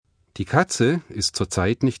Die Katze ist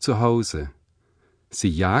zurzeit nicht zu Hause. Sie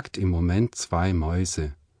jagt im Moment 2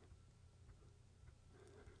 Mäuse.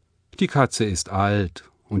 Die Katze ist alt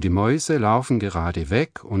und die Mäuse laufen gerade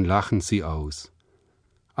weg und lachen sie aus.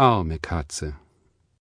 Arme Katze.